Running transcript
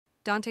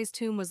Dante's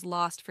tomb was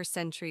lost for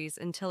centuries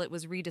until it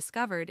was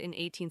rediscovered in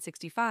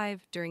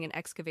 1865 during an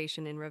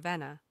excavation in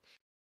Ravenna.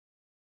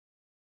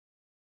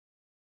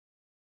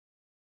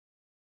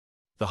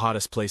 The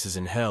hottest places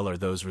in hell are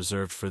those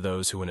reserved for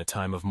those who in a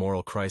time of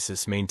moral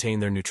crisis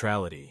maintain their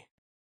neutrality.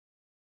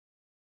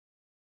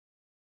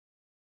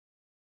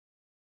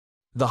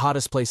 The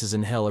hottest places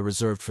in hell are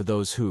reserved for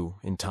those who,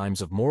 in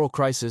times of moral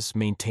crisis,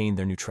 maintain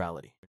their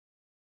neutrality.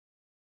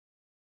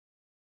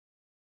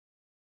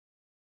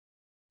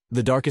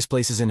 The darkest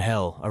places in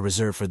hell are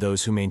reserved for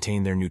those who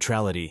maintain their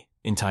neutrality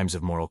in times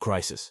of moral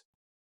crisis.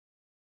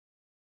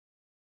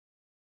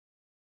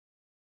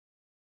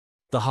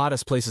 The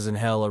hottest places in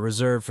hell are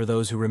reserved for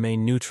those who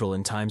remain neutral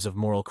in times of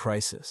moral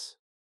crisis.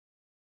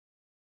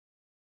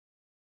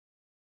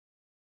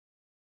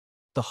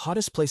 The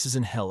hottest places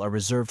in hell are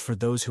reserved for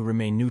those who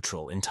remain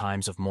neutral in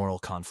times of moral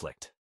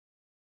conflict.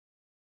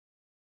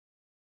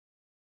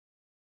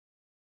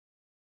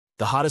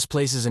 The hottest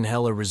places in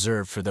hell are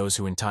reserved for those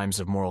who in times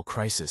of moral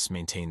crisis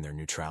maintain their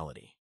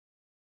neutrality.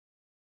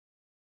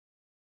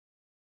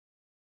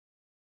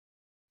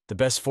 The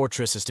best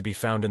fortress is to be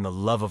found in the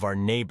love of our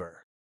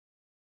neighbor.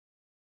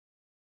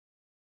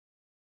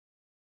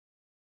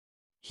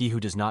 He who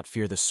does not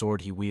fear the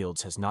sword he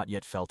wields has not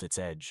yet felt its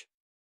edge.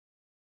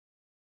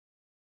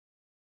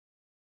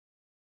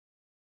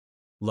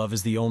 Love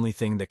is the only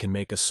thing that can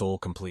make a soul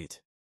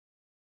complete.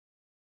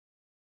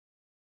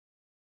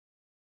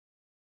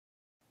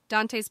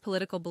 Dante's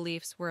political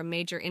beliefs were a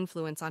major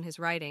influence on his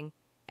writing,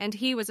 and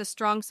he was a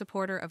strong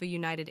supporter of a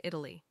united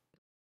Italy.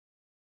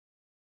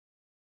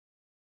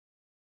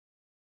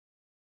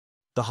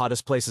 The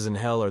hottest places in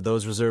hell are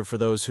those reserved for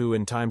those who,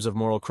 in times of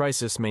moral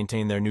crisis,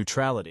 maintain their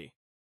neutrality.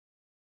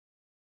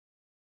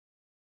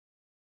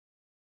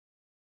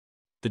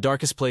 The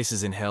darkest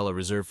places in hell are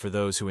reserved for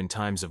those who, in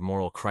times of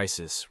moral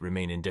crisis,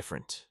 remain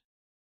indifferent.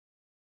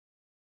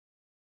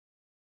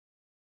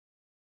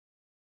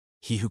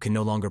 He who can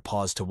no longer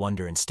pause to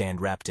wonder and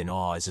stand wrapped in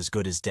awe is as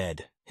good as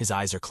dead. His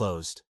eyes are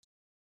closed.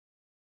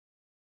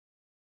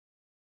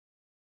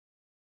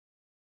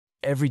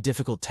 Every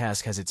difficult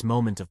task has its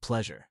moment of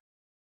pleasure.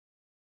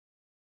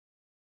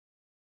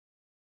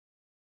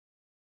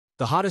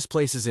 The hottest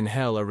places in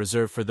hell are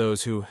reserved for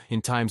those who,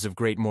 in times of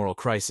great moral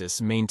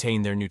crisis,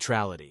 maintain their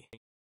neutrality.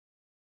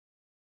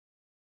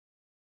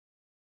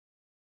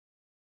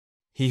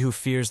 He who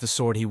fears the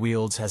sword he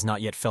wields has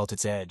not yet felt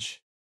its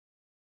edge.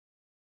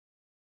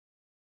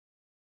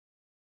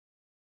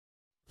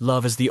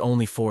 Love is the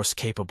only force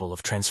capable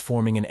of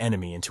transforming an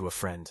enemy into a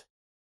friend.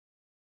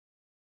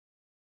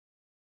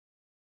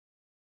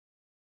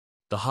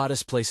 The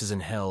hottest places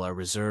in hell are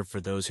reserved for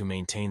those who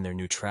maintain their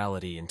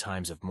neutrality in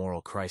times of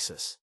moral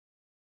crisis.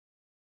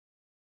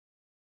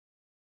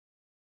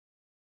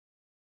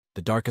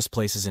 The darkest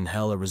places in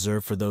hell are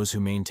reserved for those who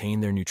maintain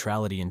their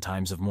neutrality in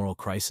times of moral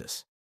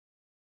crisis.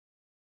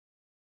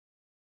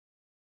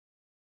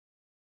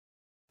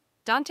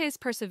 Dante's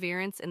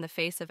perseverance in the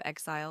face of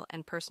exile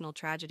and personal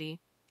tragedy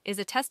is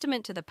a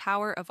testament to the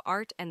power of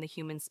art and the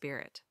human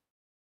spirit.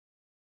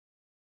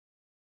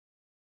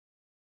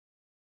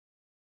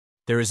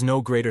 There is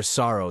no greater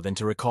sorrow than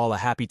to recall a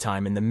happy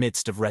time in the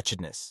midst of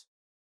wretchedness.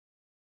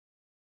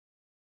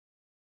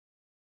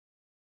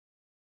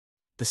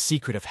 The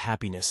secret of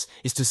happiness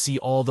is to see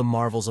all the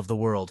marvels of the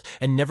world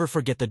and never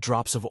forget the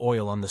drops of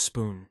oil on the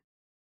spoon.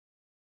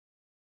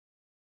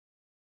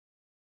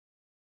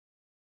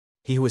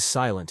 He who is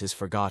silent is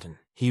forgotten.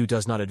 He who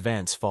does not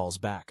advance falls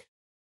back.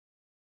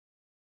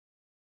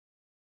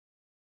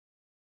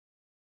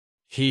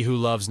 He who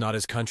loves not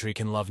his country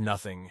can love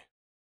nothing.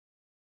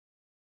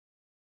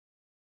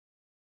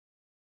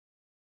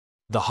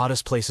 The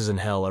hottest places in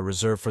hell are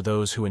reserved for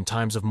those who in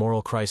times of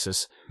moral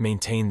crisis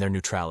maintain their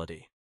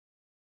neutrality.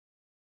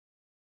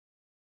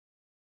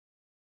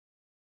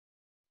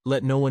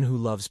 Let no one who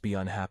loves be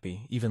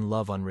unhappy. Even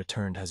love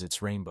unreturned has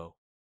its rainbow.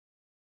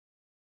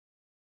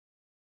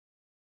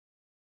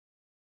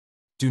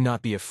 Do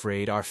not be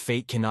afraid. Our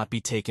fate cannot be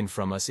taken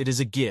from us. It is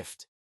a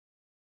gift.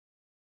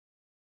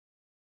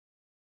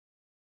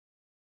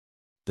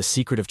 The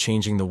secret of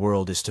changing the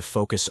world is to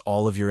focus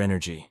all of your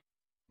energy,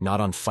 not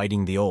on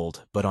fighting the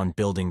old, but on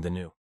building the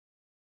new.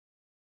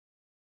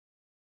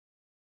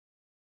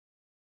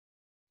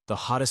 The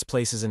hottest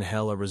places in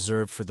hell are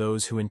reserved for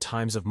those who in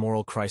times of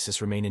moral crisis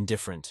remain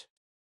indifferent.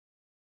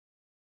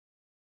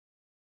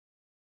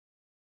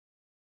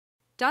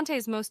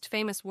 Dante's most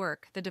famous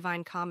work, The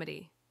Divine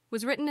Comedy,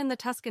 was written in the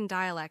Tuscan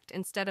dialect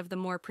instead of the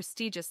more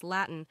prestigious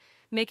Latin,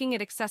 making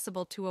it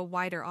accessible to a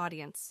wider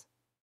audience.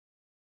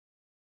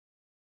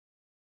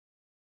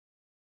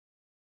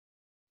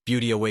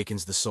 Beauty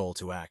awakens the soul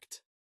to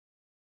act.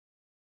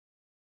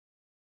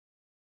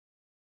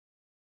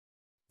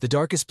 The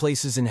darkest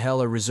places in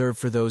hell are reserved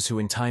for those who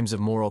in times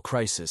of moral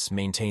crisis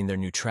maintain their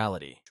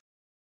neutrality.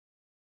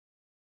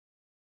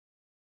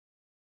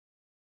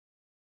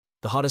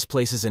 The hottest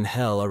places in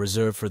hell are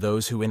reserved for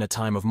those who in a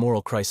time of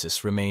moral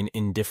crisis remain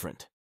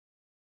indifferent.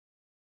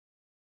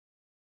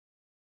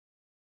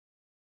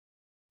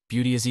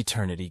 Beauty is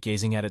eternity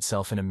gazing at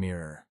itself in a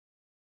mirror.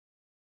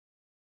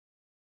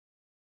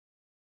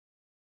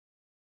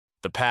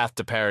 The path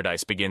to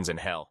paradise begins in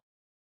hell.